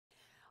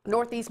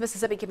Northeast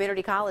Mississippi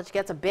Community College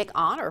gets a big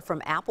honor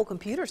from Apple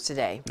Computers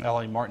today.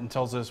 Ellie Martin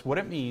tells us what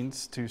it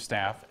means to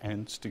staff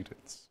and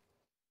students.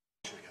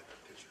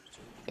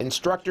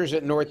 Instructors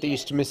at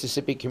Northeast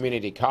Mississippi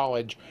Community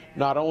College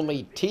not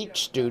only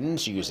teach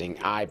students using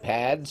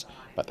iPads,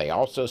 but they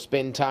also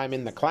spend time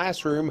in the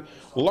classroom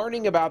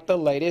learning about the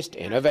latest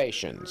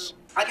innovations.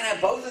 I can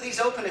have both of these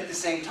open at the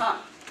same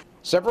time.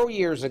 Several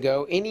years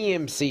ago,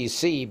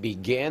 NEMCC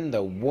began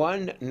the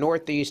One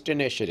Northeast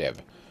initiative.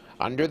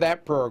 Under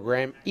that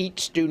program,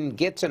 each student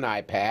gets an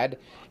iPad,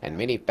 and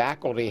many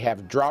faculty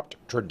have dropped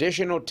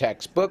traditional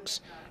textbooks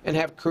and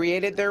have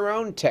created their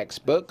own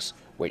textbooks,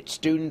 which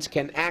students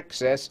can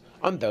access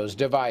on those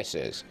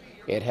devices.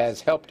 It has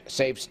helped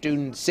save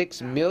students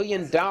 $6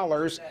 million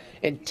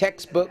in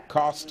textbook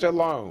costs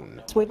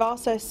alone. We've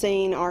also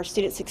seen our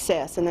student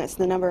success, and that's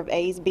the number of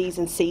A's, B's,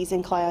 and C's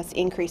in class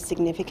increase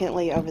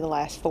significantly over the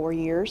last 4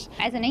 years.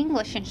 As an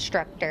English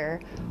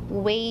instructor,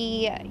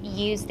 we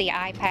use the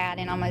iPad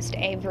in almost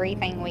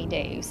everything we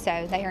do.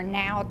 So they are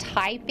now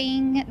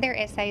typing their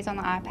essays on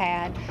the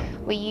iPad.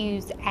 We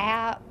use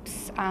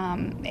apps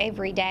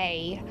every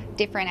day,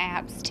 different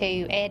apps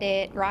to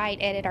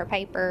edit our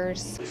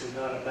papers.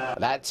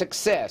 That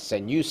success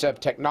and use of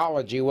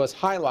technology was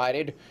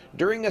highlighted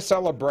during a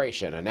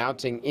celebration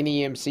announcing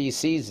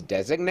NEMCC's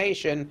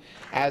designation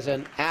as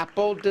an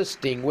Apple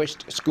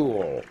Distinguished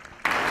School.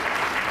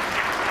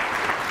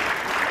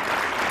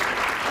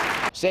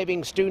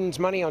 Saving students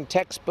money on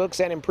textbooks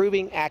and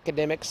improving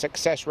academic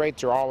success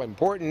rates are all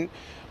important,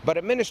 but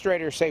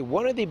administrators say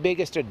one of the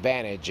biggest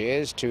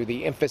advantages to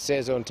the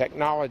emphasis on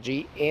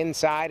technology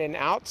inside and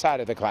outside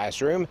of the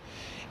classroom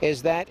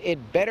is that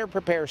it better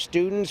prepares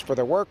students for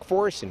the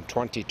workforce in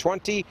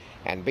 2020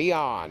 and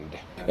beyond.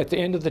 At the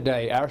end of the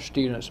day, our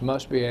students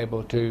must be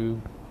able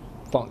to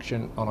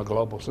function on a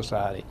global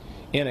society,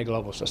 in a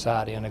global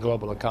society, in a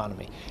global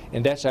economy.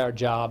 And that's our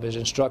job as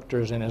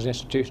instructors and as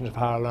institutions of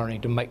higher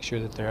learning to make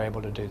sure that they're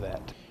able to do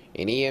that.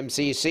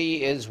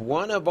 NEMCC is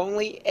one of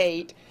only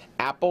 8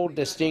 Apple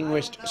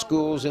Distinguished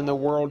Schools in the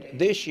world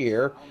this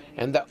year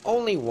and the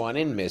only one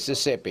in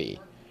Mississippi.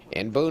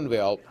 In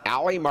Boonville,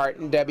 Ellie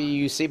Martin,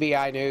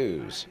 WCBI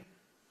News.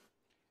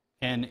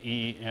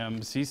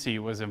 NEMCC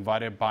was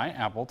invited by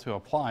Apple to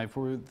apply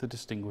for the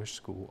Distinguished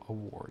School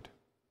Award.